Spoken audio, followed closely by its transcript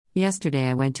Yesterday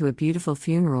I went to a beautiful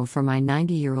funeral for my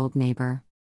 90-year-old neighbor.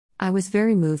 I was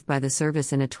very moved by the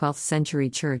service in a 12th century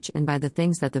church and by the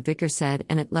things that the vicar said,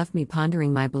 and it left me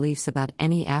pondering my beliefs about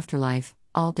any afterlife,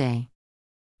 all day.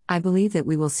 I believe that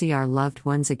we will see our loved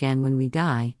ones again when we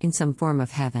die, in some form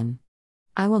of heaven.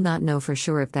 I will not know for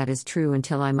sure if that is true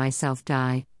until I myself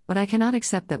die, but I cannot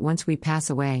accept that once we pass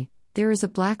away, there is a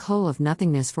black hole of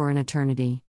nothingness for an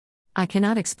eternity. I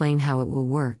cannot explain how it will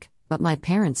work, but my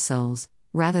parents' souls,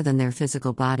 rather than their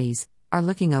physical bodies, are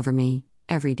looking over me,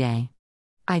 every day.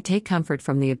 I take comfort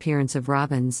from the appearance of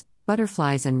robins,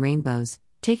 butterflies and rainbows,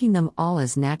 taking them all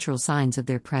as natural signs of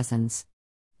their presence.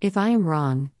 If I am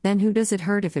wrong, then who does it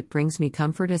hurt if it brings me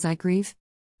comfort as I grieve?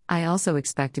 I also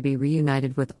expect to be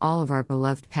reunited with all of our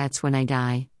beloved pets when I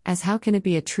die, as how can it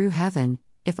be a true heaven,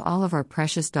 if all of our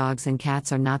precious dogs and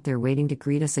cats are not there waiting to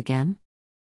greet us again?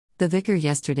 The vicar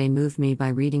yesterday moved me by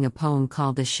reading a poem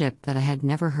called The Ship that I had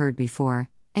never heard before,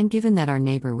 and given that our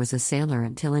neighbor was a sailor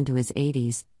until into his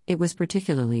 80s, it was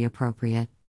particularly appropriate.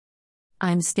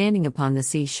 I am standing upon the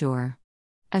seashore.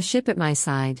 A ship at my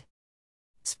side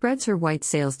spreads her white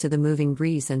sails to the moving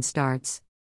breeze and starts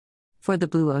for the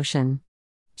blue ocean.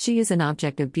 She is an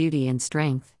object of beauty and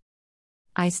strength.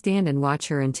 I stand and watch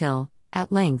her until,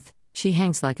 at length, she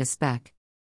hangs like a speck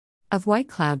of white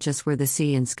cloud just where the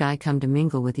sea and sky come to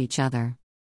mingle with each other.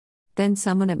 Then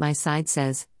someone at my side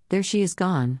says, "There she is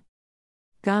gone.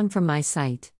 Gone from my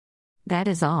sight." That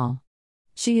is all.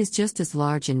 She is just as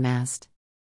large in mast,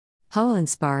 hull and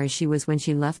spar as she was when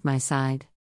she left my side.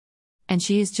 And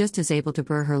she is just as able to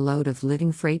bear her load of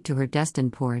living freight to her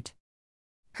destined port.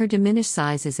 Her diminished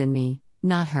size is in me,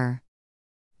 not her.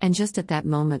 And just at that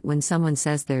moment when someone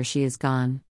says there she is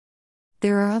gone,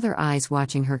 there are other eyes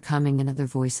watching her coming and other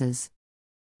voices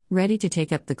ready to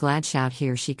take up the glad shout,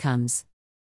 "Here she comes."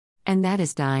 And that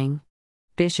is dying.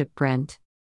 Bishop Brent.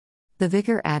 The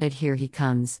vicar added, "Here he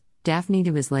comes, Daphne,"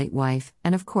 to his late wife,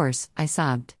 and of course, I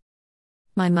sobbed.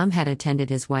 My mum had attended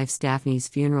his wife's Daphne's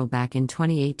funeral back in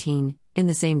 2018, in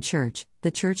the same church, the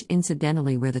church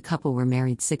incidentally where the couple were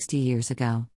married 60 years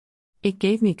ago. It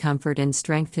gave me comfort and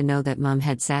strength to know that Mum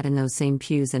had sat in those same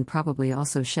pews and probably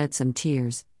also shed some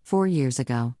tears, 4 years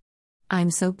ago. I'm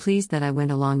so pleased that I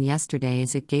went along yesterday,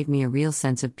 as it gave me a real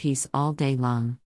sense of peace all day long.